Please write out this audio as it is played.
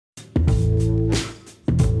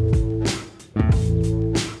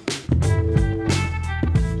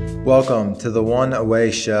Welcome to the One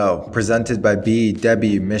Away Show, presented by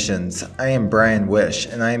BW Missions. I am Brian Wish,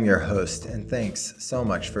 and I am your host, and thanks so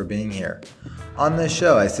much for being here. On this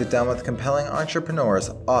show, I sit down with compelling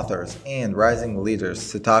entrepreneurs, authors, and rising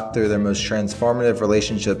leaders to talk through their most transformative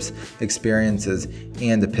relationships, experiences,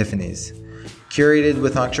 and epiphanies. Curated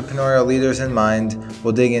with entrepreneurial leaders in mind,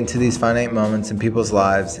 we'll dig into these finite moments in people's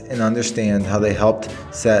lives and understand how they helped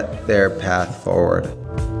set their path forward.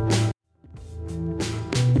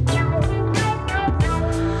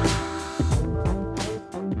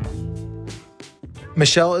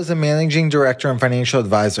 Michelle is a managing director and financial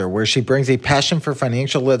advisor, where she brings a passion for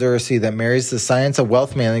financial literacy that marries the science of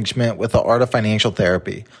wealth management with the art of financial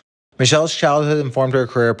therapy. Michelle's childhood informed her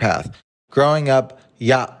career path. Growing up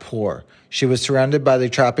yacht poor, she was surrounded by the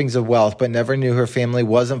trappings of wealth, but never knew her family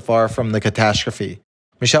wasn't far from the catastrophe.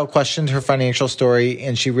 Michelle questioned her financial story,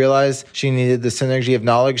 and she realized she needed the synergy of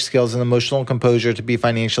knowledge, skills, and emotional composure to be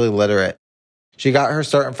financially literate. She got her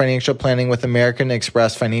start in financial planning with American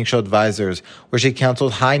Express Financial Advisors, where she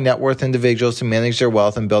counseled high net worth individuals to manage their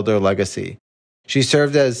wealth and build their legacy. She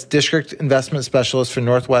served as District Investment Specialist for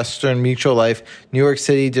Northwestern Mutual Life, New York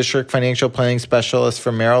City District Financial Planning Specialist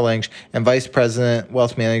for Merrill Lynch, and Vice President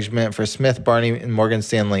Wealth Management for Smith, Barney, and Morgan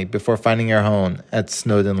Stanley before finding her home at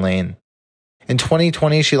Snowden Lane. In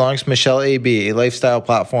 2020, she launched Michelle AB, a lifestyle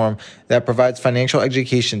platform that provides financial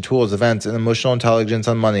education, tools, events, and emotional intelligence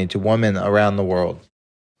on money to women around the world.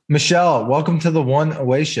 Michelle, welcome to the One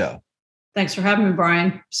Away Show. Thanks for having me,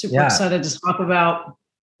 Brian. Super excited to talk about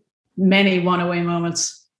many one away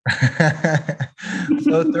moments.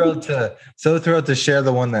 So thrilled to share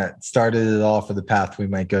the one that started it all for the path we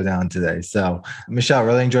might go down today. So, Michelle,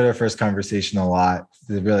 really enjoyed our first conversation a lot.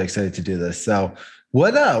 Really excited to do this. So,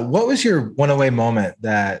 what was your one away moment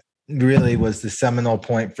that really was the seminal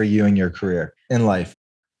point for you in your career in life?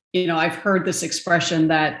 You know, I've heard this expression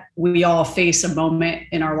that we all face a moment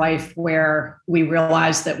in our life where we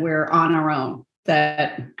realize that we're on our own,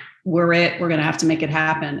 that we're going to have to make it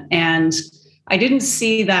happen. And I didn't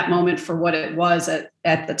see that moment for what it was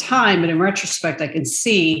at the time, but in retrospect, I can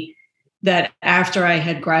see that after I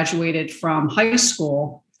had graduated from high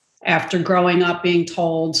school, after growing up being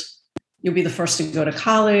told, you'll be the first to go to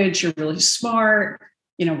college, you're really smart,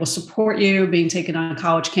 we'll support you, being taken on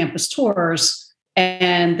college campus tours,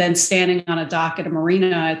 and then standing on a dock at a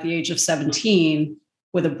marina at the age of 17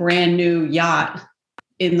 with a brand new yacht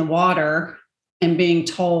in the water and being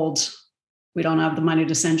told, we don't have the money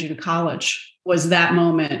to send you to college, was that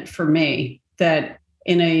moment for me that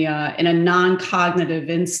in a non-cognitive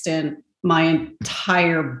instant, my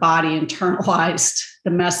entire body internalized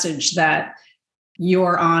the message that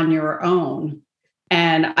you're on your own.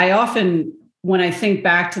 And I often, when I think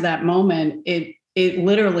back to that moment, it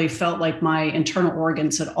literally felt like my internal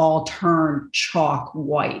organs had all turned chalk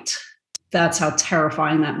white. That's how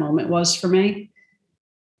terrifying that moment was for me.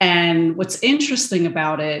 And what's interesting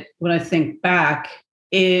about it, when I think back,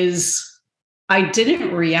 is I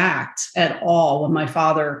didn't react at all when my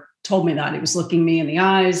father told me that. He was looking me in the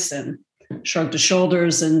eyes and shrugged his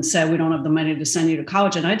shoulders and said, we don't have the money to send you to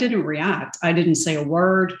college. And I didn't react. I didn't say a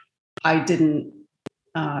word. I didn't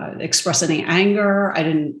express any anger. I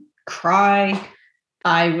didn't cry.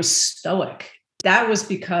 I was stoic. That was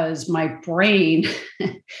because my brain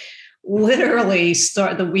literally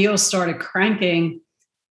the wheels started cranking.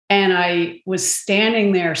 And I was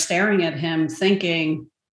standing there staring at him thinking,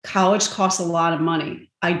 college costs a lot of money.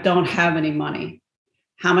 I don't have any money.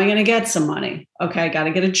 How am I going to get some money? Okay, I got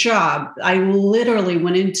to get a job. I literally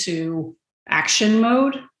went into action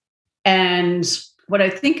mode. And what I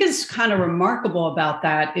think is kind of remarkable about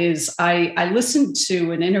that is I listened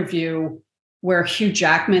to an interview where Hugh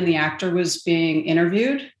Jackman, the actor, was being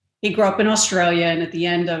interviewed. He grew up in Australia, and at the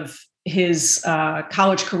end of his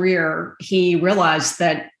college career, he realized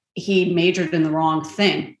that he majored in the wrong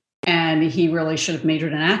thing, and he really should have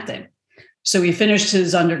majored in acting. So he finished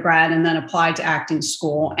his undergrad and then applied to acting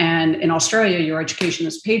school. And in Australia, your education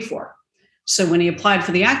is paid for. So when he applied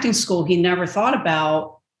for the acting school, he never thought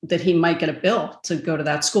about that he might get a bill to go to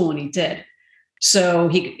that school, and he did. So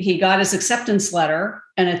he got his acceptance letter,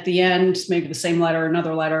 and at the end, maybe the same letter,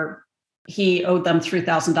 another letter, he owed them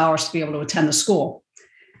 $3,000 to be able to attend the school.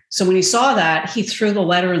 So when he saw that, he threw the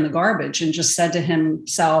letter in the garbage and just said to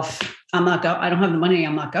himself, I don't have the money,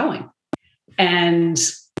 I'm not going. And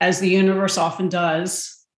as the universe often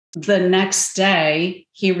does, the next day,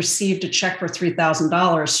 he received a check for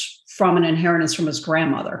 $3,000 from an inheritance from his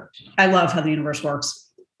grandmother. I love how the universe works.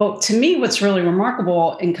 But to me, what's really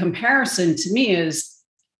remarkable in comparison to me is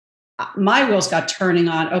my wheels got turning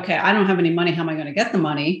on, okay, I don't have any money. How am I going to get the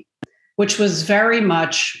money? Which was very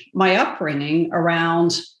much my upbringing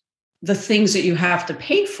around the things that you have to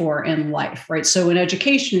pay for in life, right? So in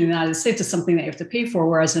education in the United States, it's something that you have to pay for,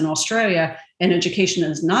 whereas in Australia, an education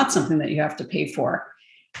is not something that you have to pay for.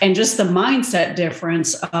 And just the mindset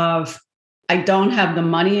difference of, I don't have the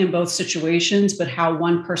money in both situations, but how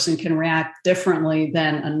one person can react differently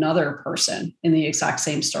than another person in the exact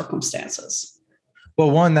same circumstances.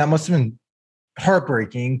 Well, one, that must have been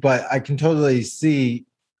heartbreaking, but I can totally see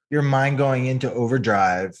your mind going into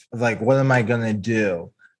overdrive of like, what am I going to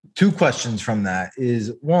do? Two questions from that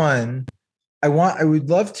is, one, I would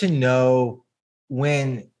love to know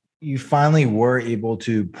when you finally were able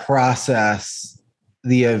to process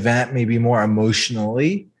the event maybe more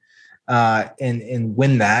emotionally, and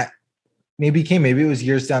when that maybe came. Maybe it was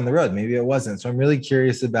years down the road, maybe it wasn't. So I'm really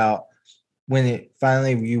curious about when it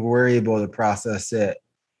finally you were able to process it,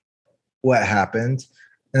 what happened.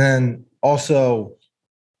 And then also,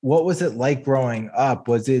 what was it like growing up?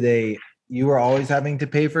 Was it you were always having to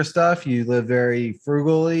pay for stuff? You live very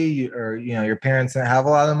frugally, or your parents didn't have a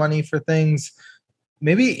lot of money for things?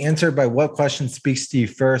 Maybe answer by what question speaks to you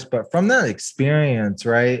first, but from that experience,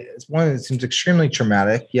 right? It's one that seems extremely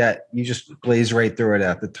traumatic, yet you just blaze right through it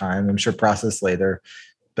at the time. I'm sure process later,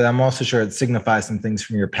 but I'm also sure it signifies some things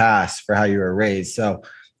from your past for how you were raised. So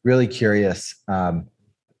really curious.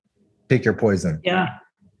 Pick your poison. Yeah.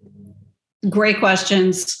 Great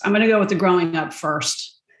questions. I'm going to go with the growing up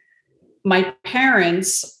first. My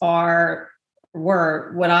parents were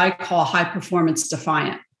what I call high performance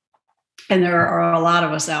defiant. And there are a lot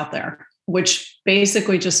of us out there, which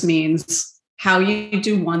basically just means how you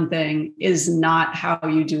do one thing is not how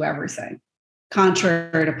you do everything,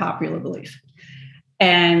 contrary to popular belief.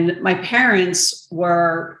 And my parents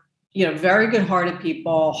were, very good-hearted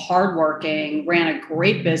people, hardworking, ran a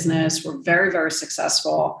great business, were very, very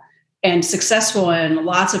successful, and successful in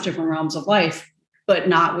lots of different realms of life, but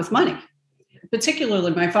not with money.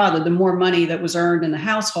 Particularly my father, the more money that was earned in the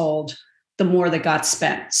household, the more that got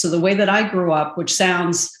spent. So the way that I grew up, which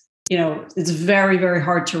sounds, it's very, very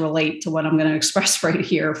hard to relate to what I'm going to express right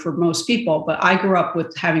here for most people, but I grew up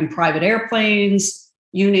with having private airplanes,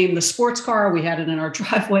 you name the sports car, we had it in our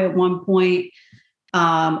driveway at one point,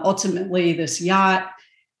 ultimately this yacht.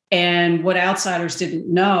 And what outsiders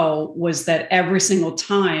didn't know was that every single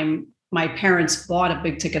time my parents bought a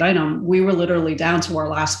big ticket item, we were literally down to our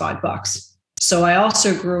last $5. So I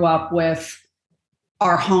also grew up with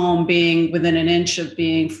our home being within an inch of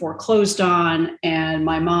being foreclosed on, and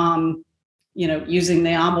my mom, using the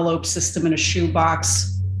envelope system in a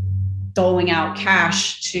shoebox, doling out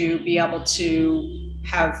cash to be able to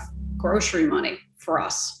have grocery money for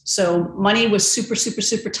us. So money was super, super,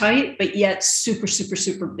 super tight, but yet super, super,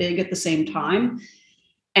 super big at the same time.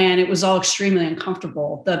 And it was all extremely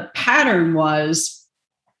uncomfortable. The pattern was,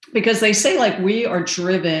 because they say like we are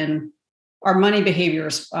driven, our money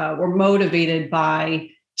behaviors were motivated by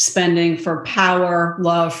spending for power,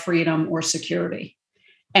 love, freedom, or security.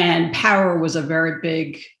 And power was a very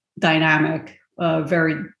big dynamic, a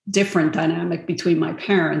very different dynamic between my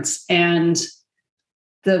parents. And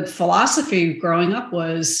the philosophy growing up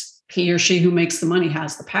was he or she who makes the money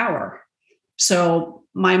has the power. So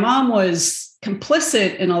my mom was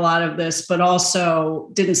complicit in a lot of this, but also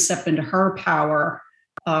didn't step into her power,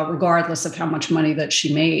 regardless of how much money that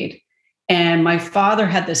she made. And my father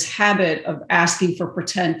had this habit of asking for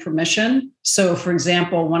pretend permission. So, for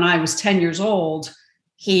example, when I was 10 years old,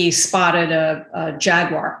 he spotted a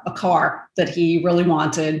Jaguar, a car that he really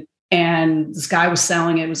wanted. And this guy was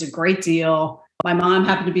selling it. It was a great deal. My mom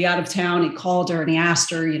happened to be out of town. He called her and he asked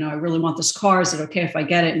her, I really want this car. Is it okay if I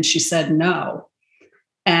get it? And she said no.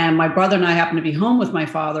 And my brother and I happened to be home with my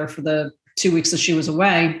father for the 2 weeks that she was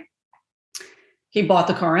away. He bought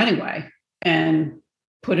the car anyway and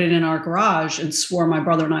put it in our garage and swore my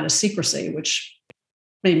brother and I to secrecy, which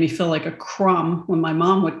made me feel like a crumb when my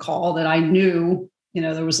mom would call that I knew,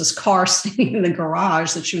 there was this car sitting in the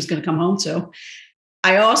garage that she was going to come home to.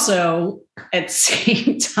 I also, at the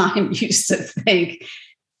same time, used to think,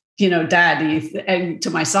 Dad, and to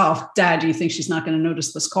myself, Dad, do you think she's not going to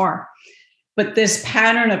notice this car? But this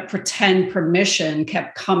pattern of pretend permission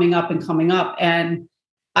kept coming up and coming up. And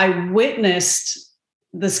I witnessed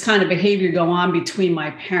this kind of behavior go on between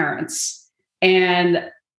my parents. And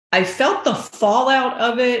I felt the fallout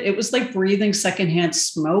of it. It was like breathing secondhand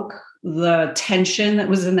smoke, the tension that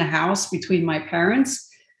was in the house between my parents.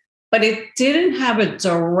 But it didn't have a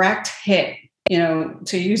direct hit.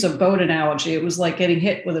 To use a boat analogy, it was like getting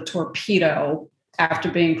hit with a torpedo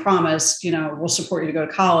after being promised, we'll support you to go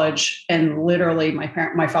to college. And literally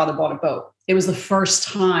my father bought a boat. It was the first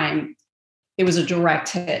time it was a direct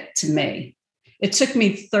hit to me. It took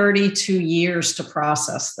me 32 years to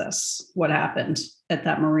process this, what happened. at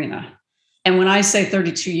that marina. And when I say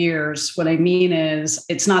 32 years, what I mean is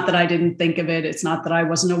it's not that I didn't think of it. It's not that I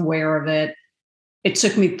wasn't aware of it. It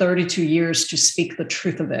took me 32 years to speak the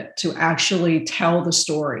truth of it, to actually tell the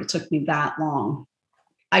story. It took me that long.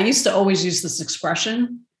 I used to always use this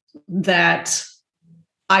expression that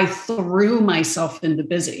I threw myself into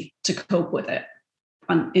busy to cope with it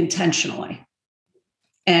intentionally.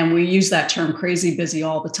 And we use that term crazy busy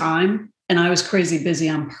all the time. And I was crazy busy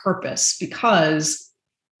on purpose because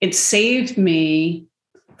it saved me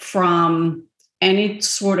from any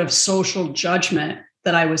sort of social judgment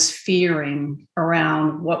that I was fearing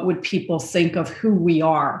around what would people think of who we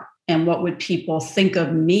are and what would people think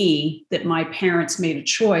of me that my parents made a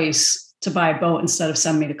choice to buy a boat instead of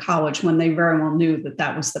send me to college when they very well knew that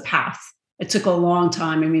that was the path. It took a long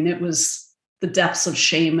time. I mean, it was the depths of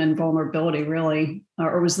shame and vulnerability, really,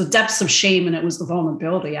 or it was the depths of shame and it was the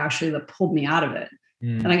vulnerability actually that pulled me out of it.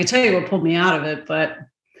 And I can tell you what pulled me out of it, but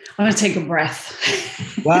I'm going to take a breath.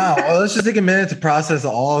 Wow. Well, let's just take a minute to process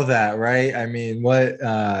all of that, right? I mean, what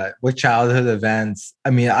childhood events?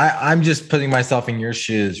 I mean, I'm just putting myself in your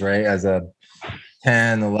shoes, right? As a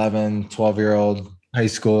 10, 11, 12-year-old high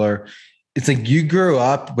schooler. It's like you grew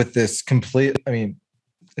up with this complete, I mean,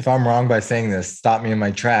 if I'm wrong by saying this, stop me in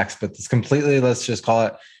my tracks, but this completely, let's just call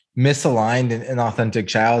it misaligned and inauthentic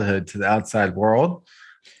childhood to the outside world.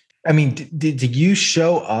 I mean, did you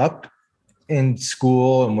show up in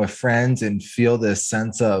school and with friends and feel this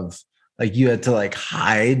sense of like you had to like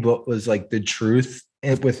hide what was like the truth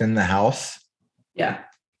within the house? Yeah.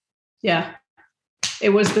 Yeah. It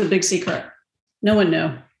was the big secret. No one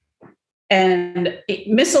knew. And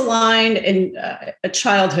misaligned in a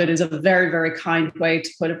childhood is a very, very kind way to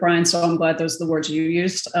put it, Brian. So I'm glad those are the words you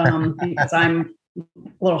used because I'm a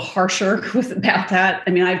little harsher about that.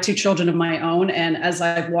 I mean, I have two children of my own. And as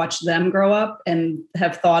I've watched them grow up and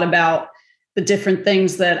have thought about the different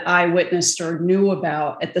things that I witnessed or knew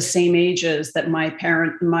about at the same ages that my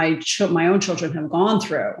own children have gone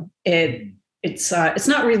through, it's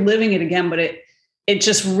not reliving it again, but it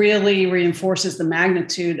just really reinforces the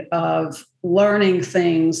magnitude of learning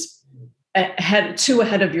things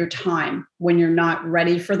ahead of your time when you're not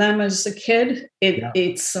ready for them as a kid.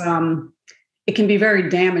 It can be very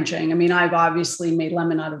damaging. I mean, I've obviously made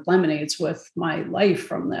lemon out of lemonades with my life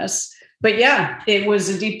from this. But yeah, it was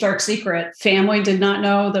a deep, dark secret. Family did not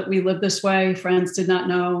know that we lived this way. Friends did not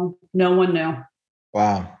know. No one knew.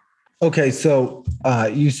 Wow. Okay. So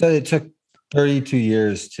you said it took 32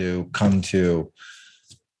 years to come to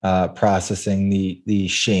processing the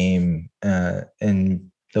shame,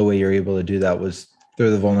 and the way you're able to do that was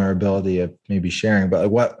through the vulnerability of maybe sharing.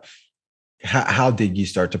 But how did you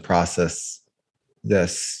start to process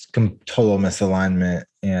this total misalignment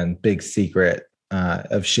and big secret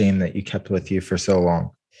of shame that you kept with you for so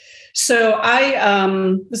long? So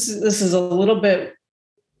this is a little bit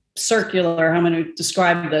circular how I'm going to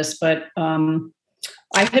describe this, but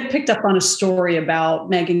I had picked up on a story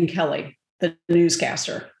about Megyn Kelly, the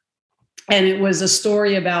newscaster. And it was a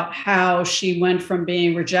story about how she went from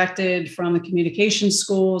being rejected from the communication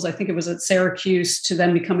schools, I think it was at Syracuse, to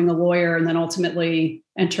then becoming a lawyer and then ultimately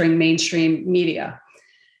entering mainstream media.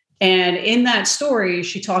 And in that story,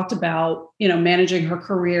 she talked about, managing her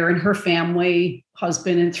career and her family,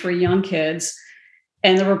 husband and 3 young kids.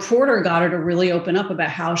 And the reporter got her to really open up about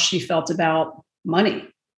how she felt about money.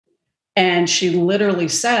 And she literally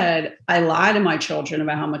said, I lie to my children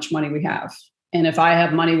about how much money we have. And if I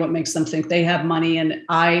have money, what makes them think they have money? And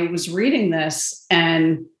I was reading this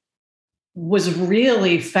and was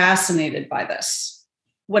really fascinated by this.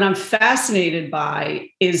 What I'm fascinated by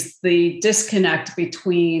is the disconnect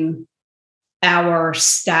between our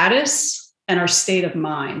status and our state of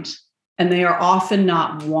mind. And they are often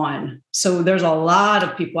not one. So there's a lot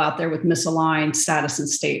of people out there with misaligned status and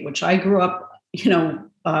state, which I grew up,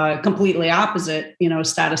 completely opposite,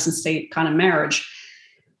 status and state kind of marriage.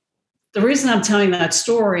 The reason I'm telling that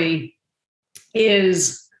story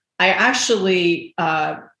is I actually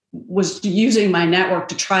was using my network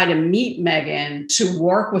to try to meet Megyn to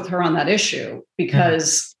work with her on that issue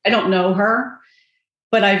because I don't know her,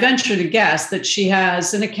 but I venture to guess that she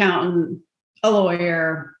has an accountant, a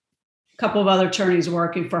lawyer, a couple of other attorneys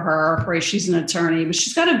working for her, right? She's an attorney, but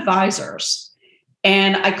she's got advisors.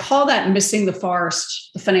 And I call that missing the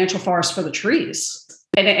forest, the financial forest for the trees.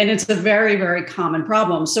 And it's a very, very common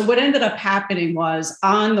problem. So what ended up happening was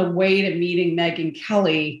on the way to meeting Megyn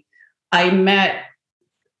Kelly, I met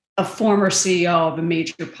a former CEO of a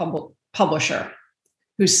major publisher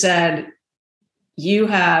who said, you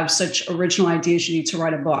have such original ideas, you need to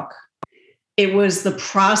write a book. It was the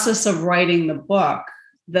process of writing the book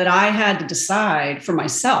that I had to decide for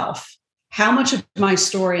myself, how much of my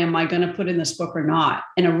story am I going to put in this book or not?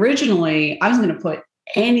 And originally, I was going to put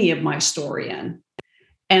any of my story in.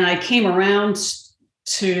 And I came around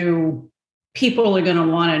to people are going to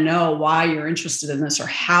want to know why you're interested in this, or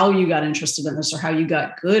how you got interested in this, or how you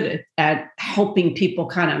got good at helping people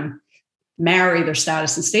kind of marry their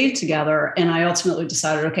status and stay together. And I ultimately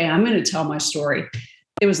decided, okay, I'm going to tell my story.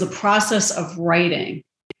 It was the process of writing.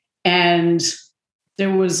 And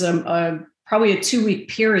there was probably a 2-week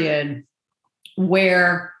period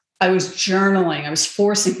where I was journaling. I was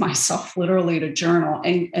forcing myself literally to journal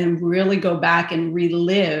and really go back and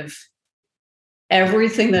relive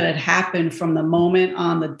everything that had happened from the moment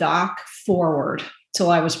on the dock forward till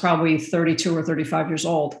I was probably 32 or 35 years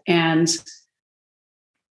old. And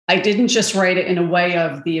I didn't just write it in a way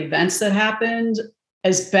of the events that happened.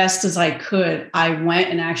 As best as I could, I went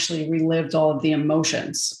and actually relived all of the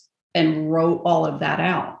emotions and wrote all of that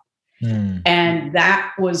out. And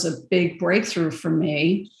that was a big breakthrough for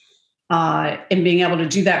me in being able to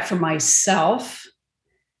do that for myself.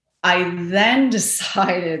 I then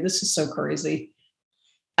decided, this is so crazy,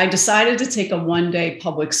 I decided to take a 1-day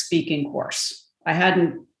public speaking course. I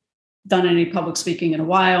hadn't done any public speaking in a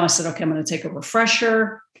while. I said, okay, I'm going to take a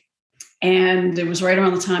refresher. And it was right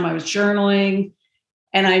around the time I was journaling.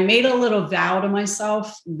 And I made a little vow to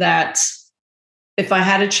myself that if I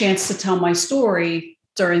had a chance to tell my story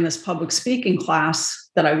during this public speaking class,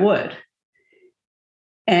 that I would.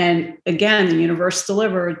 And again, the universe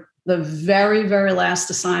delivered. The very, very last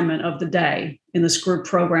assignment of the day in this group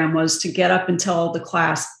program was to get up and tell the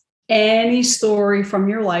class any story from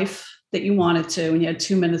your life that you wanted to, and you had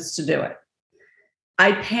 2 minutes to do it.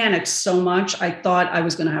 I panicked so much, I thought I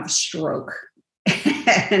was going to have a stroke.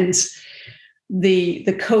 And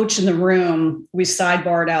the coach in the room, we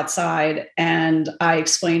sidebarred outside, and I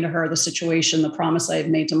explained to her the situation, the promise I had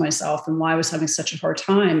made to myself, and why I was having such a hard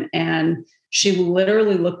time. And she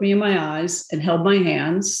literally looked me in my eyes and held my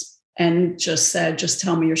hands and just said, just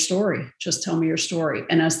tell me your story. Just tell me your story.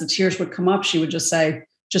 And as the tears would come up, she would just say,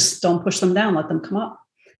 just don't push them down, let them come up.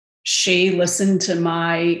 She listened to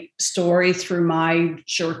my story through my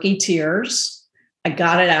jerky tears. I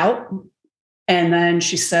got it out. And then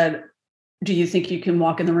she said, do you think you can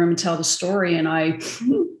walk in the room and tell the story? And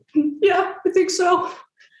yeah, I think so.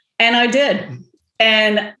 And I did.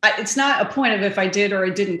 And it's not a point of if I did or I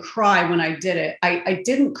didn't cry when I did it. I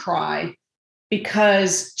didn't cry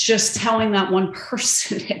because just telling that one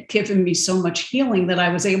person had given me so much healing that I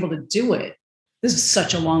was able to do it. This is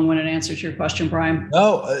such a long-winded answer to your question, Brian.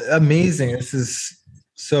 Oh, amazing. This is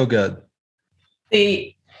so good.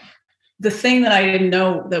 The thing that I didn't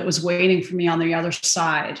know that was waiting for me on the other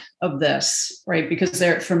side of this, right? Because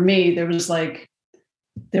for me, there was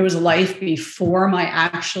life before my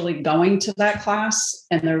actually going to that class,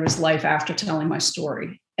 and there was life after telling my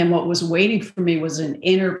story. And what was waiting for me was an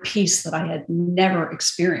inner peace that I had never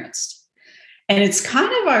experienced. And it's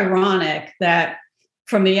kind of ironic that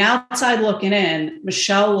from the outside looking in,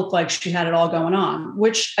 Michelle looked like she had it all going on,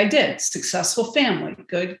 which I did. Successful family,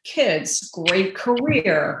 good kids, great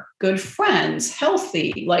career, good friends,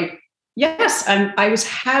 healthy. Like, yes, I was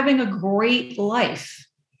having a great life,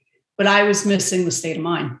 but I was missing the state of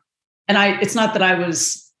mind. And it's not that I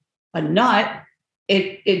was a nut.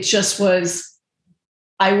 It just was,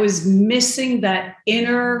 I was missing that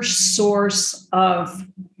inner source of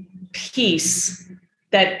peace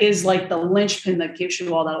that is like the linchpin that gives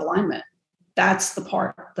you all that alignment. That's the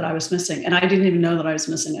part that I was missing. And I didn't even know that I was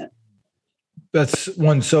missing it. That's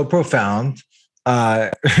one so profound.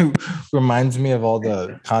 Reminds me of all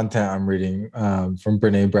the content I'm reading from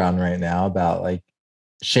Brene Brown right now about like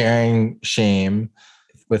sharing shame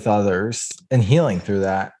with others and healing through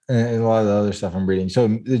that, and a lot of the other stuff I'm reading. So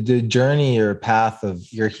the journey or path of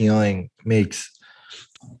your healing makes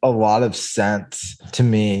a lot of sense to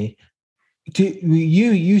me.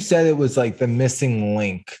 You said it was like the missing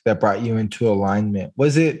link that brought you into alignment.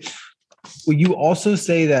 Would you also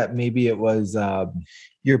say that maybe it was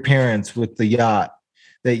your parents with the yacht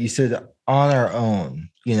that you said on our own?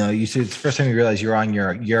 You know, you said it's the first time you realized you're on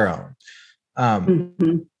your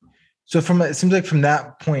own. So it seems like from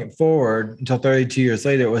that point forward until 32 years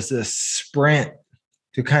later, it was this sprint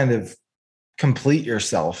to kind of complete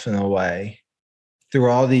yourself in a way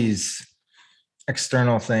through all these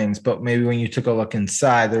external things. But maybe when you took a look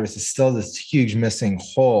inside, there was still this huge missing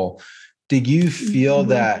hole. Did you feel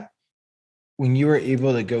that when you were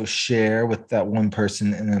able to go share with that one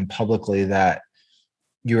person and then publicly that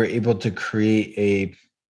you were able to create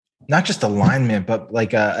not just alignment, but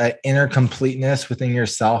like a inner completeness within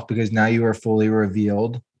yourself because now you are fully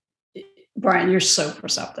revealed? Brian, you're so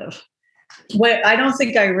perceptive. What I don't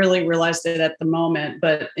think I really realized it at the moment,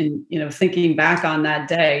 but in thinking back on that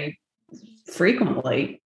day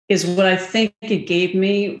frequently, is what I think it gave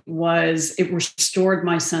me was it restored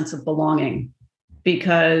my sense of belonging.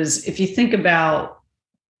 Because if you think about,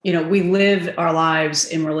 we live our lives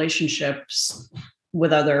in relationships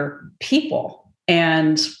with other people,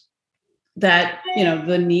 and that,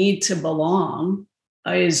 the need to belong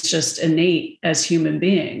is just innate as human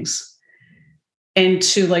beings. And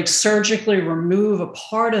to like surgically remove a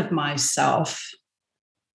part of myself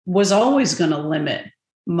was always going to limit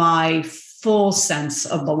my full sense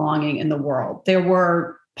of belonging in the world. There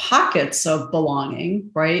were pockets of belonging,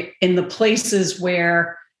 right, in the places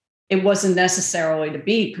where it wasn't necessarily to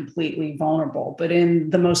be completely vulnerable, but in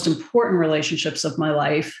the most important relationships of my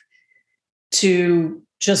life, to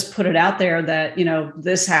just put it out there that,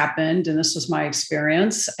 this happened and this was my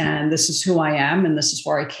experience and this is who I am and this is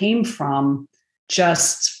where I came from,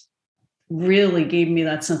 just really gave me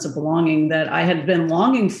that sense of belonging that I had been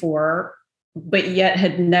longing for, but yet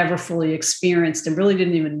had never fully experienced and really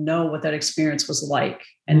didn't even know what that experience was like.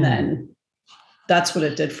 And then that's what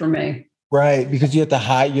it did for me. Right. Because you have to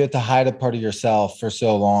hide a part of yourself for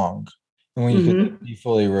so long. And when you could be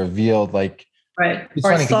fully revealed, like, right.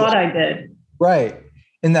 Or I thought I did. Right.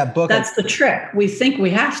 In that book. That's the trick. We think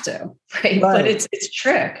we have to, right? But it's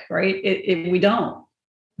trick, right? We don't.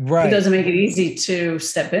 Right. It doesn't make it easy to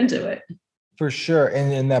step into it. For sure.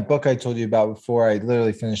 And in that book I told you about before, I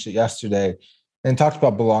literally finished it yesterday, and talked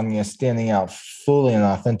about belonging as standing out fully and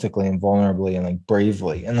authentically and vulnerably and like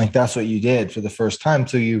bravely. And like, that's what you did for the first time.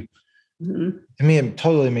 So you, to me, it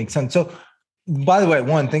totally makes sense. So by the way,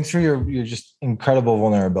 one, thanks for your just incredible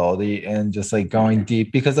vulnerability and just like going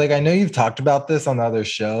deep, because like, I know you've talked about this on other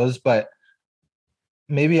shows, but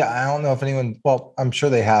maybe, I don't know if anyone, well, I'm sure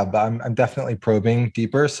they have, but I'm definitely probing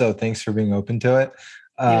deeper. So thanks for being open to it.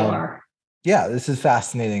 You are. Yeah, this is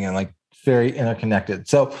fascinating and like very interconnected.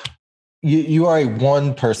 So you are a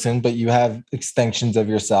one person, but you have extensions of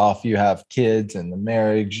yourself. You have kids and the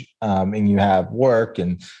marriage, and you have work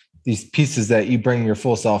and these pieces that you bring your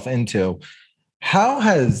full self into. How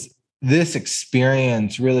has this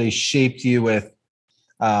experience really shaped you with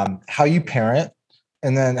how you parent,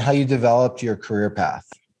 and then how you developed your career path?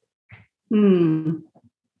 I'm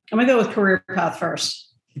gonna go with career path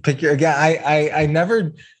first. Pick your, again, I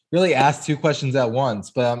never really asked two questions at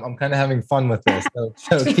once, but I'm kind of having fun with this.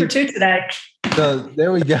 So two for two today. So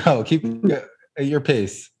there we go. Keep at your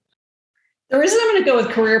pace. The reason I'm going to go with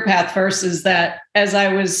career path first is that as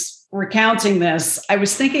I was recounting this, I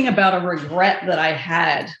was thinking about a regret that I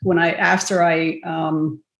had after I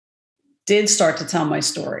did start to tell my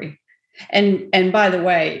story. And by the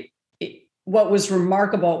way, what was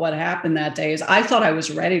remarkable, what happened that day, is I thought I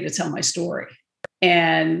was ready to tell my story.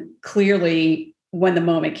 And clearly, when the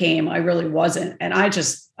moment came, I really wasn't. And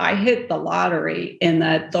I hit the lottery in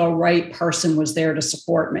that the right person was there to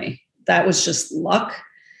support me. That was just luck.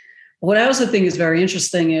 What I also think is very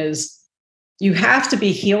interesting is you have to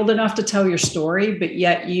be healed enough to tell your story, but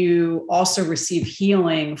yet you also receive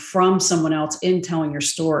healing from someone else in telling your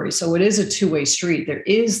story. So it is a two-way street. There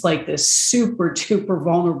is like this super duper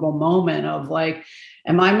vulnerable moment of like,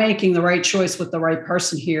 am I making the right choice with the right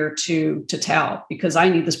person here to tell? Because I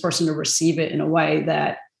need this person to receive it in a way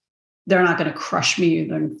that they're not going to crush me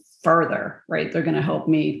even further, right? They're going to help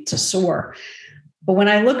me to soar. But when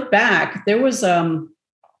I look back, there was a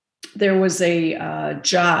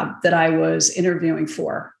job that I was interviewing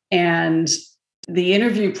for. And the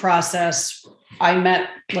interview process, I met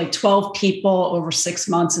like 12 people over 6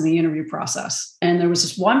 months in the interview process. And there was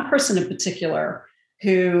this one person in particular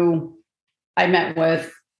who I met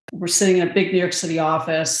with. We're sitting in a big New York City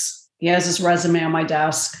office. He has his resume on my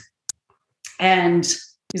desk and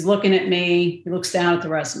he's looking at me. He looks down at the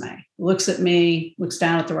resume, looks at me, looks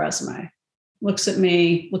down at the resume, looks at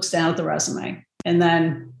me, looks down at the resume, and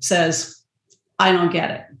then says, I don't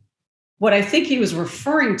get it. What I think he was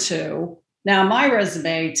referring to, now my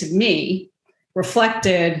resume to me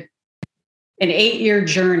reflected an 8-year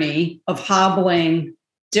journey of hobbling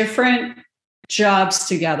different jobs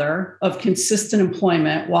together, of consistent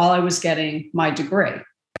employment while I was getting my degree.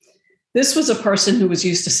 This was a person who was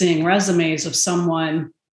used to seeing resumes of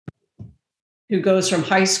someone who goes from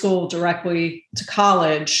high school directly to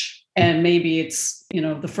college, and maybe it's,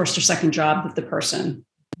 the first or second job that the person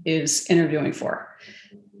is interviewing for.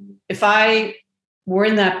 If I were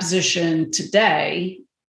in that position today,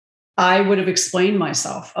 I would have explained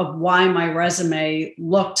myself of why my resume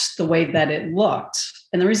looked the way that it looked.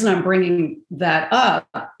 And the reason I'm bringing that up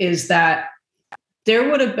is that there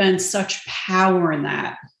would have been such power in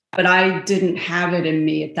that, but I didn't have it in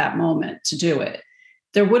me at that moment to do it.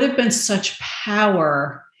 there would have been such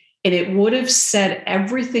power, and it would have said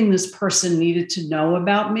everything this person needed to know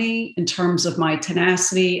about me in terms of my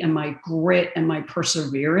tenacity and my grit and my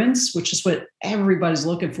perseverance, which is what everybody's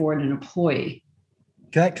looking for in an employee.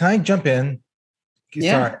 Can I jump in?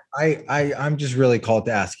 Yeah. Sorry, I'm just really called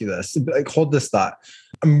to ask you this. Like, hold this thought.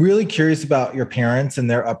 I'm really curious about your parents and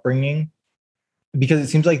their upbringing, because it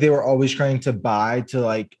seems like they were always trying to buy to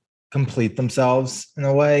like complete themselves in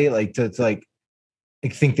a way, like to like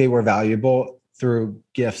think they were valuable through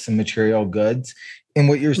gifts and material goods. And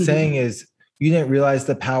what you're saying is you didn't realize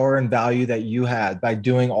the power and value that you had by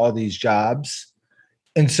doing all these jobs.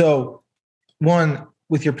 And so, one,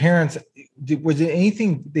 with your parents, was there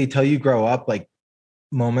anything they tell you grow up, like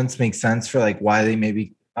moments make sense for like why they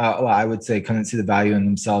maybe, well, I would say couldn't see the value in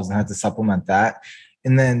themselves and had to supplement that?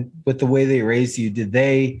 And then with the way they raised you, did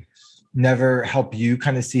they never help you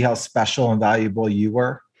kind of see how special and valuable you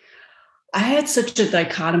were? I had such a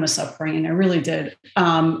dichotomous upbringing. I really did.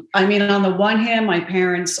 I mean, on the one hand, my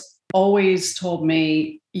parents always told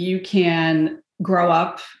me you can grow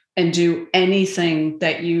up and do anything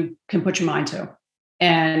that you can put your mind to.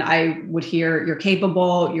 And I would hear you're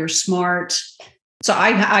capable, you're smart. So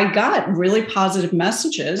I got really positive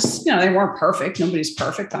messages. You know, they weren't perfect. Nobody's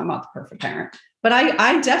perfect. I'm not the perfect parent. But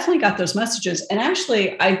I definitely got those messages. And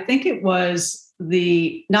actually, I think it was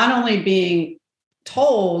the not only being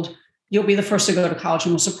told, you'll be the first to go to college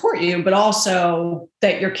and we'll support you, but also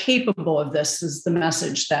that you're capable of this is the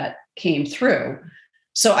message that came through.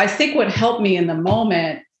 So I think what helped me in the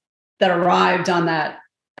moment that arrived on that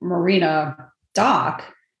marina dock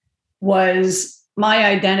was my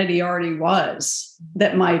identity already was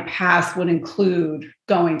that my path would include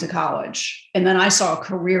going to college. And then I saw a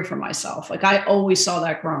career for myself. Like I always saw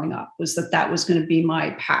that growing up, was that was going to be my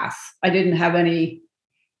path. I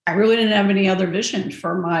really didn't have any other vision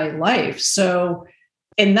for my life. So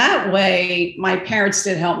in that way, my parents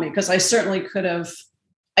did help me, because I certainly could have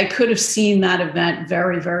seen that event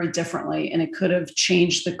very, very differently, and it could have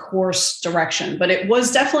changed the course direction. But it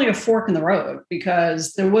was definitely a fork in the road,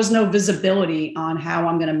 because there was no visibility on how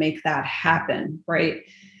I'm going to make that happen. Right.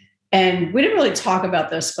 And we didn't really talk about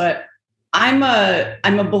this, but I'm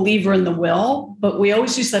a believer in the will, but we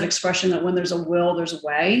always use that expression that when there's a will, there's a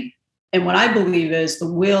way. And what I believe is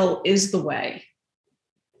the will is the way.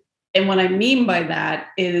 And what I mean by that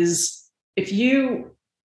is if you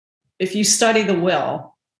study the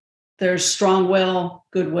will, there's strong will,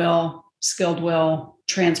 good will, skilled will,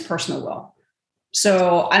 transpersonal will.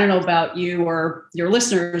 So I don't know about you or your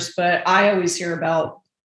listeners, but I always hear about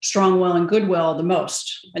strong will and good will the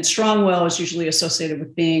most. And strong will is usually associated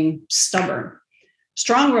with being stubborn.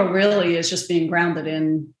 Strong will really is just being grounded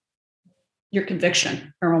in your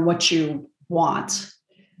conviction or on what you want.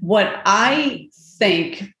 What I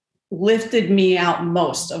think lifted me out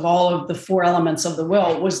most of all of the four elements of the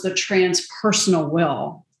will was the transpersonal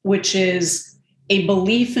will, which is a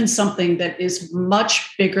belief in something that is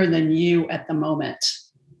much bigger than you at the moment.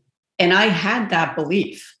 And I had that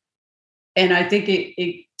belief. And I think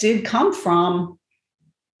it did come from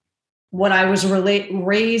what I was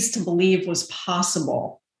raised to believe was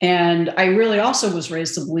possible. And I really also was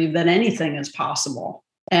raised to believe that anything is possible.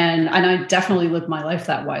 And I definitely lived my life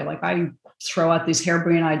that way. Like I throw out these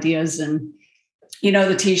harebrained ideas and,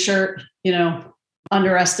 the t-shirt,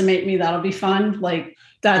 underestimate me, that'll be fun. Like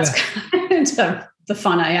that's kind of the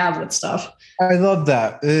fun I have with stuff. I love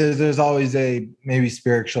that. There's always a maybe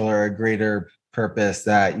spiritual or a greater purpose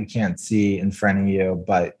that you can't see in front of you,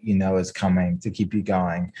 but is coming to keep you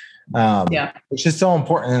going. Which is so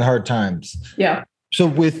important in hard times. Yeah. So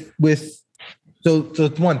so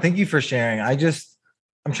one, thank you for sharing.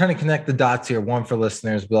 I'm trying to connect the dots here, one for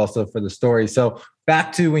listeners, but also for the story. So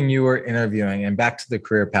back to when you were interviewing and back to the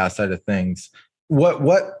career path side of things,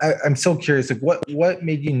 I'm so curious, like what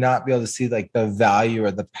made you not be able to see like the value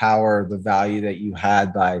or the power, the value that you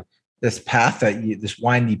had by this path this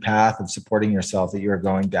windy path of supporting yourself that you were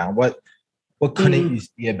going down? What couldn't you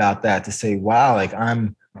see about that to say, wow, like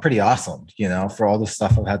I'm pretty awesome, for all the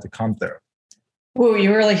stuff I've had to come through? Whoa,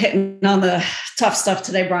 you're really hitting on the tough stuff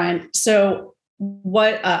today, Brian. So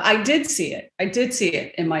what I did see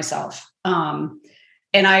it in myself. And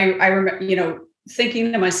I remember,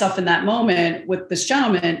 thinking to myself in that moment with this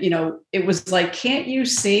gentleman, it was like, can't you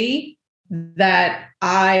see that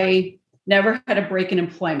I never had a break in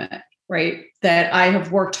employment, right? That I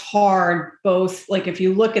have worked hard, both like if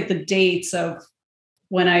you look at the dates of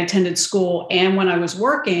when I attended school and when I was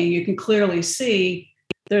working, you can clearly see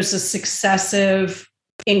there's a successive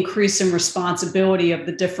increase in responsibility of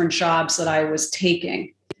the different jobs that I was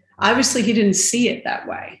taking. Obviously, he didn't see it that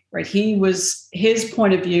way, right? His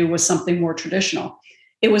point of view was something more traditional.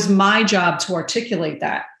 it was my job to articulate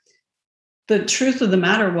that. The truth of the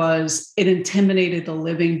matter was it intimidated the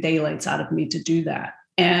living daylights out of me to do that.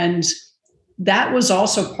 And that was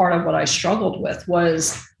also part of what I struggled with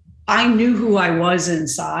was I knew who I was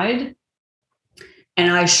inside,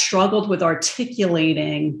 and I struggled with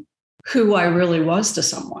articulating who I really was to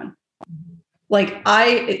someone. Like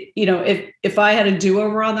if I had a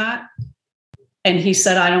do-over on that and he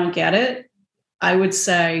said, I don't get it, I would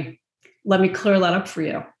say, let me clear that up for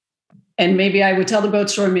you. And maybe I would tell the boat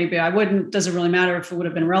story, maybe I wouldn't. Doesn't really matter if it would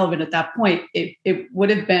have been relevant at that point. It would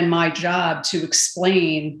have been my job to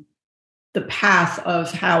explain the path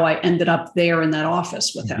of how I ended up there in that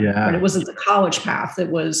office with him. Yeah. But it wasn't the college path. It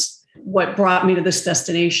was what brought me to this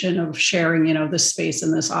destination of sharing, this space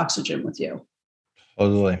and this oxygen with you.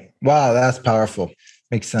 Totally. Wow, that's powerful.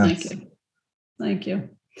 Makes sense. Thank you.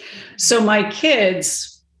 So my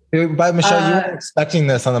kids. But Michelle, you weren't expecting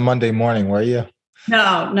this on a Monday morning, were you? No,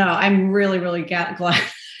 I'm really, really glad.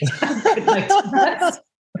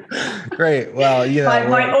 Great. Well,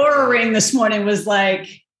 my Oura ring this morning was like,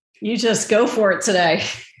 you just go for it today.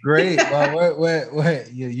 Great. Well,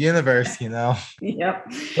 what universe,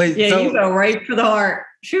 Yep. Wait. Yeah, you go right for the heart.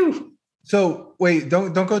 Shoo. So wait,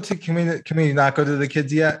 don't go to can we not go to the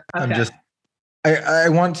kids yet? Okay. I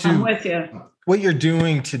want to. I'm with you. What you're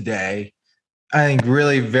doing today, I think,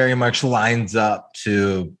 really very much lines up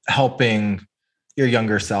to helping your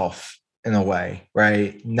younger self in a way,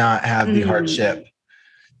 right? Not have the hardship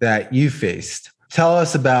that you faced. Tell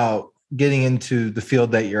us about getting into the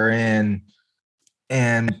field that you're in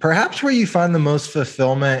and perhaps where you find the most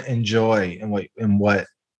fulfillment and joy in what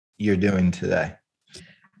you're doing today.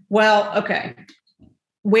 Well, okay.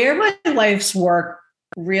 Where my life's work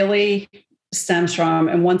really stems from,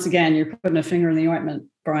 and once again, you're putting a finger in the ointment,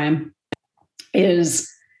 Brian,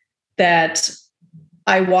 is that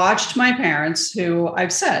I watched my parents, who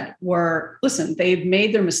I've said they've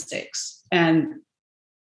made their mistakes. And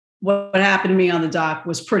what happened to me on the dock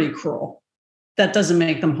was pretty cruel. That doesn't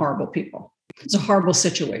make them horrible people. It's a horrible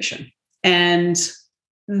situation. And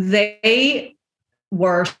they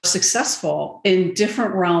were successful in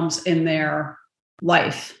different realms in their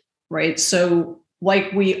life, right? So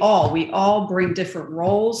like we all bring different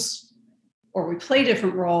roles, or we play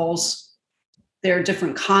different roles. There are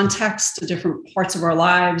different contexts to different parts of our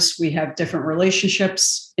lives. We have different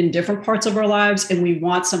relationships in different parts of our lives, and we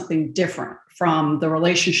want something different from the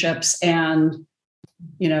relationships and,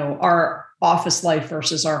 our office life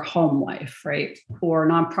versus our home life, right? Or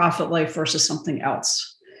nonprofit life versus something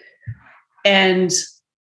else. And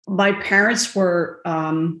my parents were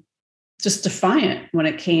just defiant when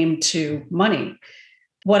it came to money.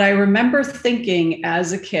 What I remember thinking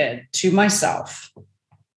as a kid to myself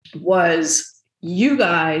was, you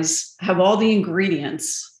guys have all the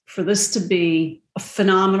ingredients for this to be a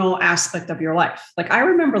phenomenal aspect of your life. Like I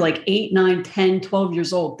remember 8, 9, 10, 12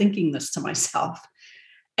 years old thinking this to myself,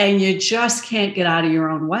 and you just can't get out of your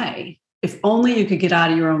own way. If only you could get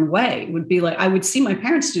out of your own way. It would be like, I would see my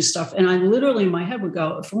parents do stuff and I literally in my head would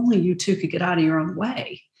go, if only you two could get out of your own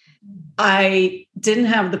way. I didn't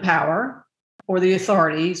have the power or the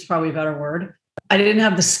authority, is probably a better word. I didn't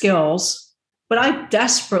have the skills, but I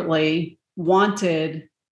desperately wanted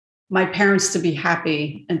my parents to be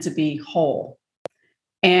happy and to be whole.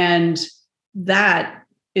 And that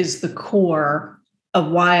is the core of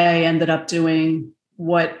why I ended up doing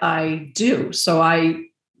what I do. So I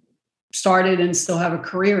started and still have a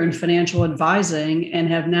career in financial advising and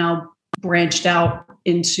have now branched out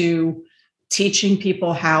into teaching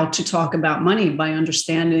people how to talk about money by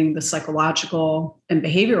understanding the psychological and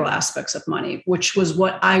behavioral aspects of money, which was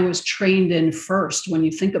what I was trained in first when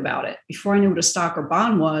you think about it. Before I knew what a stock or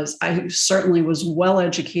bond was, I certainly was well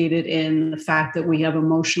educated in the fact that we have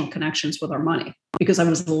emotional connections with our money because I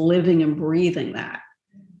was living and breathing that.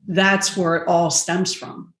 That's where it all stems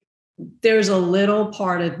from. There's a little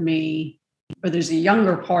part of me, or there's a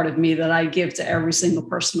younger part of me that I give to every single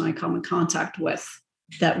person I come in contact with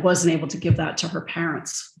that wasn't able to give that to her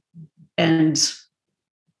parents. And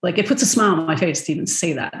it puts a smile on my face to even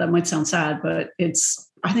say that. That might sound sad, but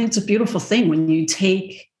I think it's a beautiful thing when you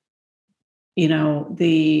take,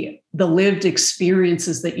 the lived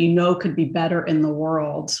experiences that could be better in the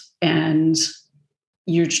world, and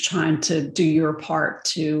you're just trying to do your part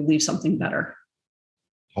to leave something better.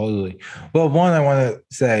 Totally. Well, one, I want to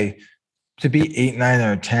say, to be 8, 9,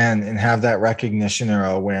 or 10 and have that recognition or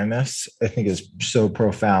awareness, I think is so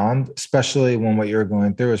profound, especially when what you're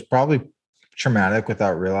going through is probably traumatic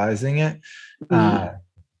without realizing it. Mm-hmm.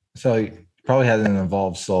 So you probably had an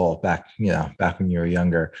evolved soul back when you were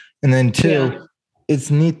younger. And then 2, It's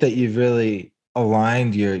neat that you've really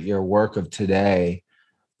aligned your work of today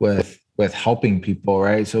with helping people,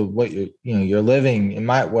 right? So what you're living in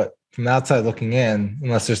what from the outside looking in,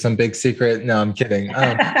 unless there's some big secret. No, I'm kidding.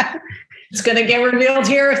 It's going to get revealed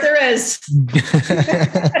here if there is.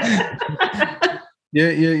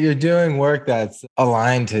 You're doing work that's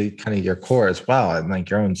aligned to kind of your core as well, and like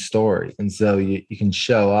your own story. And so you can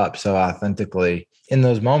show up so authentically in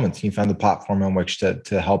those moments. You find the platform on which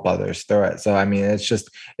to help others through it. So I mean,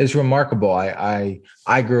 it's remarkable.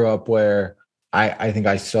 I grew up where I think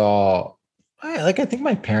I saw I think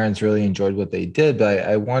my parents really enjoyed what they did, but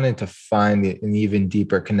I wanted to find an even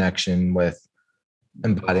deeper connection with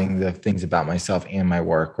embodying the things about myself and my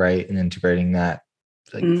work, right? And integrating that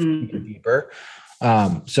like deeper.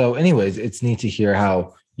 So anyways, it's neat to hear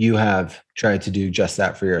how you have tried to do just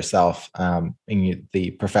that for yourself in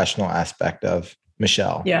the professional aspect of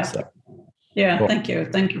Michelle. Yeah. So, yeah. cool. Thank you.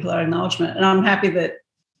 Thank you for that acknowledgement. And I'm happy that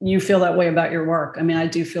you feel that way about your work. I mean, I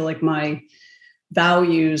do feel like my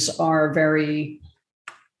values are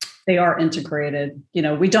they are integrated. You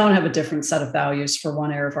know, we don't have a different set of values for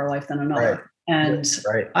one area of our life than another.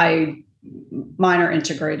 Right. And mine are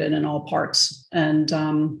integrated in all parts. And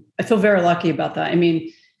I feel very lucky about that. I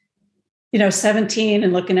mean, 17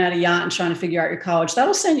 and looking at a yacht and trying to figure out your college,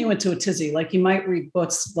 that'll send you into a tizzy. Like you might read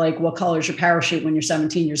books like What Color is Your Parachute when you're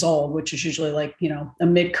 17 years old, which is usually like, a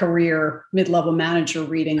mid-career, mid-level manager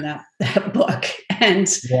reading that book. And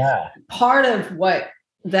part of what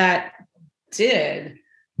that did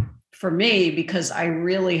for me, because I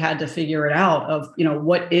really had to figure it out of,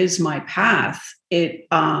 what is my path?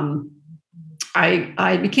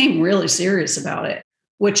 I became really serious about it,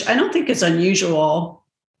 which I don't think is unusual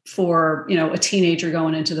for, a teenager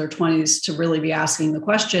going into their 20s to really be asking the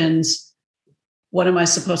questions. What am I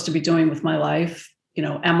supposed to be doing with my life?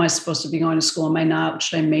 Am I supposed to be going to school? Am I not? What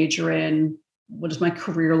should I major in? What does my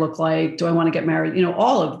career look like? Do I want to get married?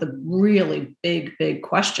 All of the really big, big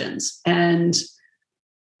questions. And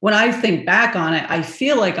when I think back on it, I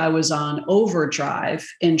feel like I was on overdrive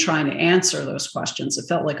in trying to answer those questions. It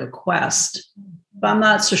felt like a quest, but I'm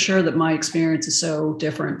not so sure that my experience is so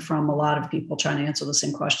different from a lot of people trying to answer the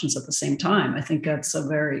same questions at the same time. I think that's a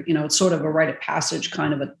very, it's sort of a rite of passage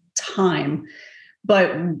kind of a time.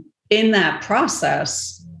 But in that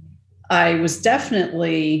process, I was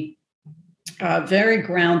definitely very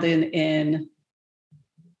grounded in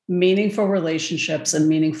meaningful relationships and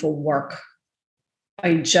meaningful work.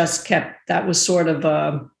 I just that was sort of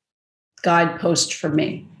a guidepost for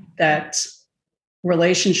me, that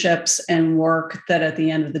relationships and work that at the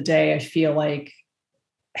end of the day, I feel like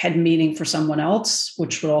had meaning for someone else,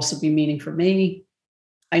 which would also be meaning for me.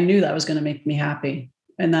 I knew that was going to make me happy.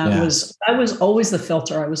 And that was always the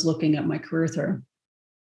filter I was looking at my career through.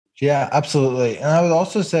 Yeah, absolutely. And I would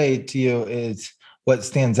also say to you is what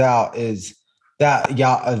stands out is that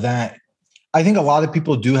yacht event. I think a lot of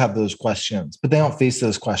people do have those questions, but they don't face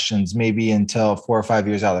those questions maybe until 4 or 5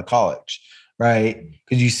 years out of college, right?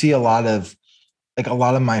 Because you see a lot of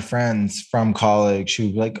my friends from college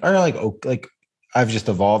who are I've just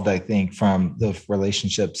evolved, I think, from the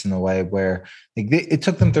relationships in a way where it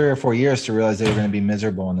took them 3 or 4 years to realize they were going to be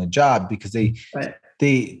miserable in the job because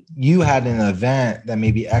you had an event that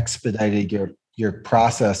maybe expedited your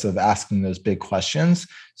process of asking those big questions.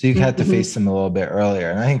 So you had to face them a little bit earlier.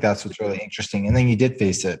 And I think that's what's really interesting. And then you did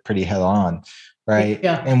face it pretty head on, right?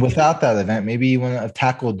 Yeah. And without that event, maybe you wouldn't have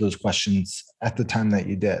tackled those questions at the time that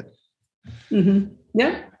you did. Mm-hmm.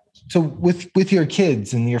 Yeah. So with your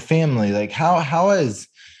kids and your family, like how has,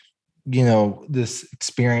 this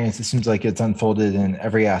experience, it seems like it's unfolded in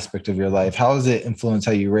every aspect of your life. How has it influenced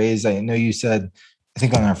how you raise? I know you said, I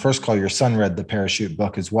think on our first call, your son read the Parachute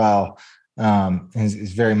book as well.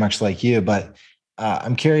 Is very much like you, but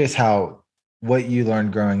I'm curious how what you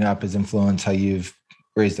learned growing up has influenced how you've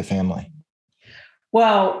raised a family.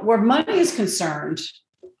 Well, where money is concerned,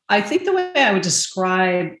 I think the way I would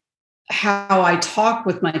describe how I talk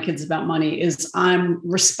with my kids about money is I'm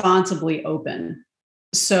responsibly open.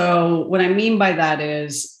 So what I mean by that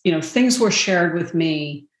is, things were shared with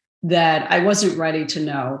me that I wasn't ready to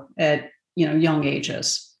know at, young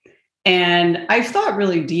ages. And I've thought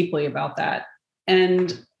really deeply about that.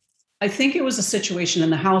 And I think it was a situation in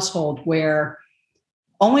the household where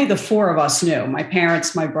only the 4 of us knew, my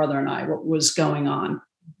parents, my brother, and I, what was going on.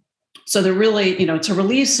 So there really, to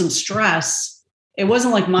relieve some stress, it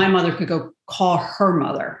wasn't like my mother could go call her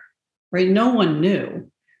mother, right? No one knew.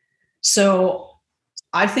 So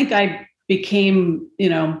I think I became,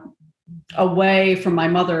 away from my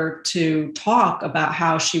mother to talk about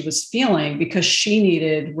how she was feeling because she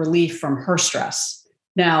needed relief from her stress.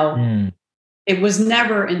 Now, it was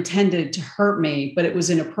never intended to hurt me, but it was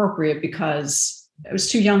inappropriate because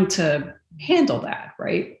too young to handle that.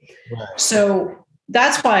 Right. Right. So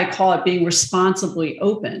that's why I call it being responsibly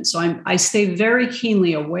open. So I stay very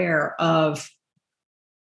keenly aware of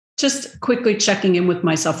just quickly checking in with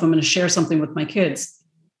myself. I'm going to share something with my kids.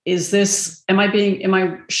 Am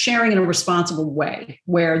I sharing in a responsible way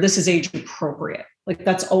where this is age appropriate? Like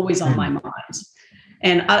that's always on my mind.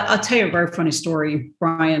 And I'll tell you a very funny story,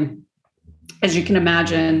 Brian. As you can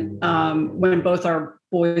imagine, when both our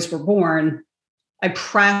boys were born, I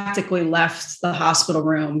practically left the hospital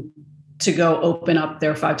room to go open up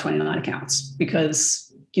their 529 accounts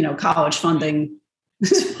because, college funding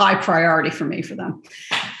is high priority for them.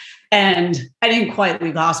 And I didn't quite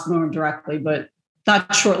leave the hospital room directly, but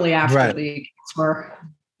not shortly after the accounts were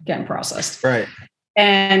getting processed. Right.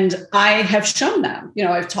 And I have shown them,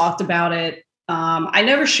 I've talked about it. I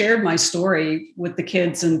never shared my story with the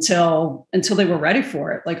kids until they were ready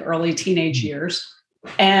for it, like early teenage years.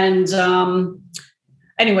 And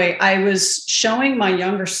anyway, I was showing my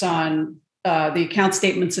younger son, the account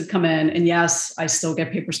statements had come in, and yes, I still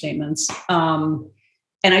get paper statements. And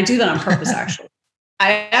I do that on purpose, actually.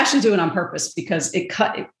 I actually do it on purpose because I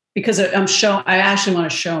actually want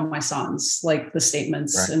to show my sons like the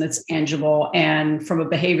statements and it's tangible. And from a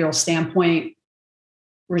behavioral standpoint,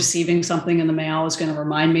 receiving something in the mail is going to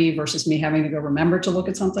remind me versus me having to go remember to look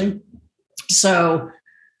at something. So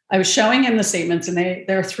I was showing him the statements, and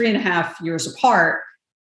they're 3.5 years apart.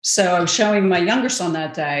 So I was showing my younger son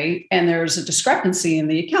that day, and there's a discrepancy in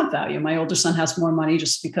the account value. My older son has more money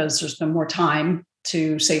just because there's been more time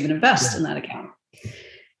to save and invest in that account.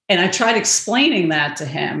 And I tried explaining that to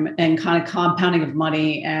him and kind of compounding of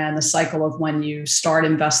money and the cycle of when you start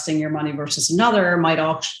investing your money versus another might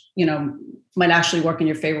actually work in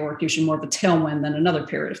your favor, or gives you more of a tailwind than another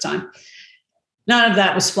period of time. None of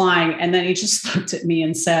that was flying. And then he just looked at me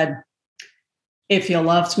and said, "If you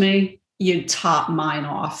loved me, you'd top mine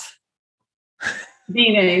off."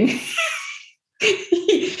 Meaning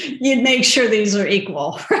you'd make sure these are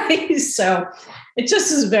equal, right? So it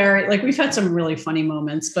just is very, like, we've had some really funny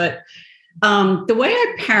moments, but the way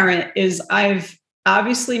I parent is I've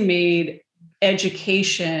obviously made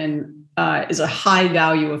education is a high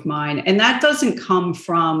value of mine. And that doesn't come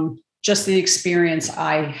from just the experience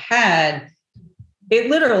I had. It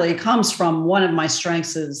literally comes from one of my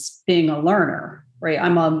strengths is being a learner, right?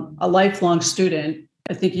 I'm a lifelong student.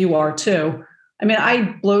 I think you are too. I mean,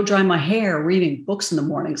 I blow dry my hair reading books in the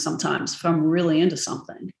morning sometimes if I'm really into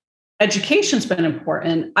something. Education's been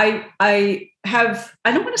important. I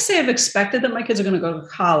don't want to say I've expected that my kids are going to go to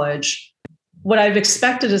college. What I've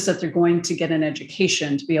expected is that they're going to get an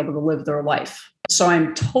education to be able to live their life. So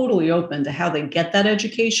I'm totally open to how they get that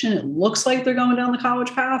education. It looks like they're going down the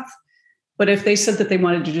college path. But if they said that they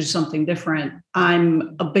wanted to do something different,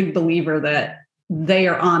 I'm a big believer that they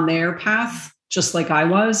are on their path, just like I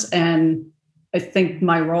was. And I think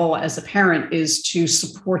my role as a parent is to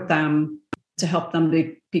support them, to help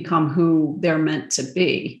them become who they're meant to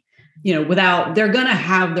be. They're going to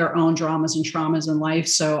have their own dramas and traumas in life.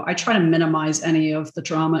 So I try to minimize any of the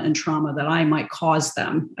drama and trauma that I might cause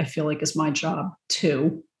them. I feel like it's my job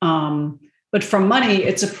too. But for money,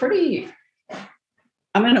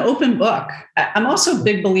 I'm an open book. I'm also a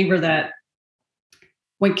big believer that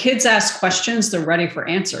when kids ask questions, they're ready for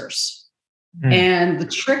answers. And the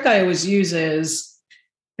trick I always use is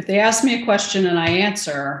if they ask me a question and I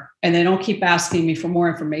answer and they don't keep asking me for more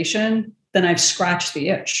information, then I've scratched the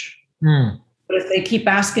itch. But if they keep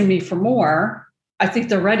asking me for more, I think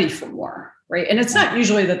they're ready for more, right? And it's not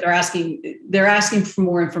usually that they're asking for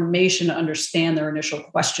more information to understand their initial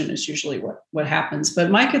question is usually what happens.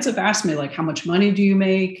 But my kids have asked me, like, how much money do you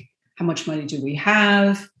make? How much money do we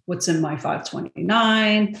have? What's in my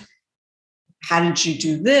 529? How did you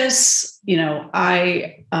do this?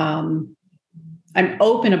 I'm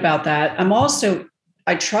open about that.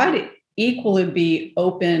 I try to equally be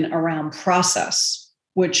open around process,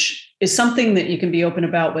 which is something that you can be open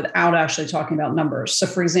about without actually talking about numbers. So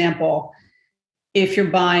for example, if you're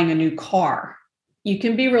buying a new car, you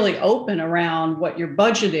can be really open around what your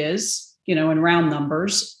budget is, in round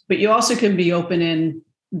numbers, but you also can be open in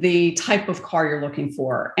the type of car you're looking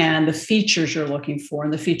for and the features you're looking for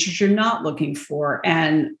and the features you're not looking for.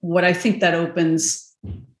 And what I think that opens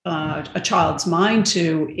a child's mind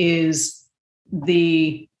to is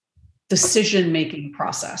the decision-making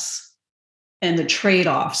process and the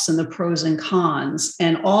trade-offs and the pros and cons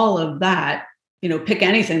and all of that. Pick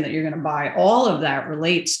anything that you're going to buy. All of that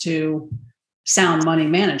relates to sound money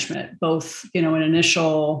management, both, an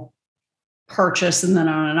initial purchase and then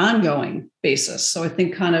on an ongoing basis. So I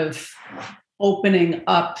think kind of opening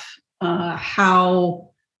up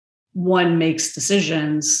how one makes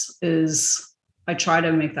decisions is I try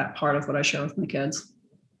to make that part of what I share with my kids.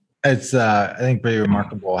 It's, I think, pretty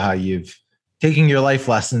remarkable how you've taken your life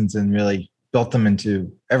lessons and really built them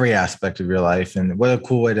into every aspect of your life. And what a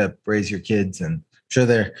cool way to raise your kids. And I'm sure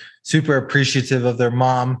they're super appreciative of their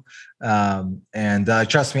mom. And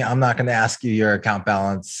trust me, I'm not going to ask you your account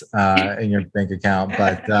balance in your bank account,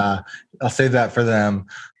 but I'll save that for them.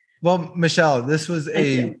 Well, Michelle, this was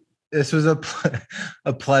a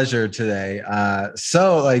pleasure today.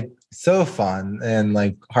 So fun and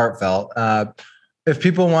like heartfelt. If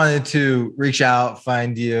people wanted to reach out,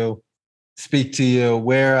 find you, speak to you,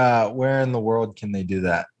 where in the world can they do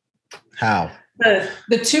that? How?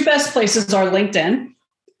 The two best places are LinkedIn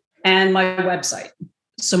and my website.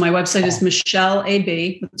 So my website is Michelle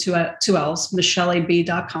AB with two L's,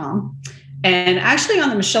 michelleab.com. And actually on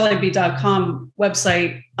the michelleab.com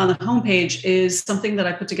website, on the homepage is something that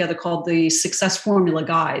I put together called the Success Formula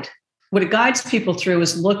Guide. What it guides people through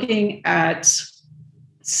is looking at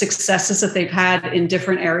successes that they've had in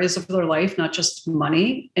different areas of their life, not just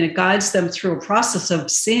money. And it guides them through a process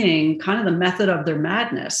of seeing kind of the method of their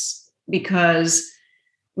madness. Because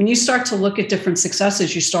when you start to look at different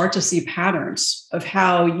successes, you start to see patterns of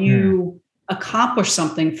how you accomplish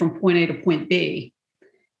something from point A to point B.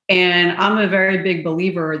 And I'm a very big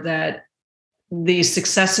believer that the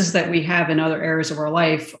successes that we have in other areas of our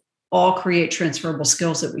life all create transferable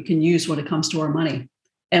skills that we can use when it comes to our money.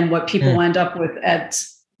 And what people end up with at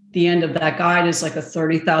the end of that guide is like a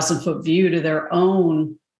 30,000 foot view to their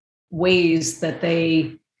own ways that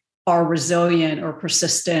they are resilient or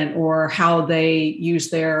persistent, or how they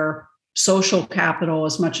use their social capital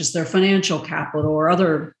as much as their financial capital or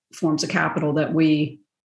other forms of capital that we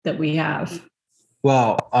have.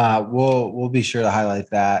 Well, we'll be sure to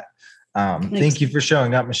highlight that. Thank you for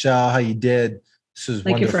showing up, Michelle, how you did. This was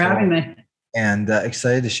Thank wonderful. you for having me. And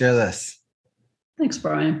excited to share this. Thanks,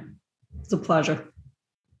 Brian. It's a pleasure.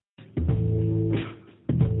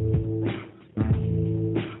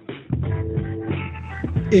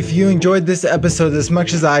 If you enjoyed this episode as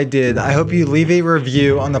much as I did, I hope you leave a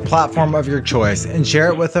review on the platform of your choice and share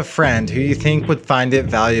it with a friend who you think would find it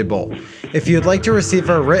valuable. If you'd like to receive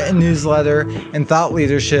our written newsletter and thought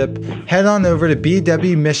leadership, head on over to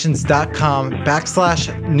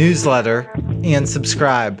bwmissions.com/newsletter and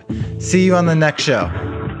subscribe. See you on the next show.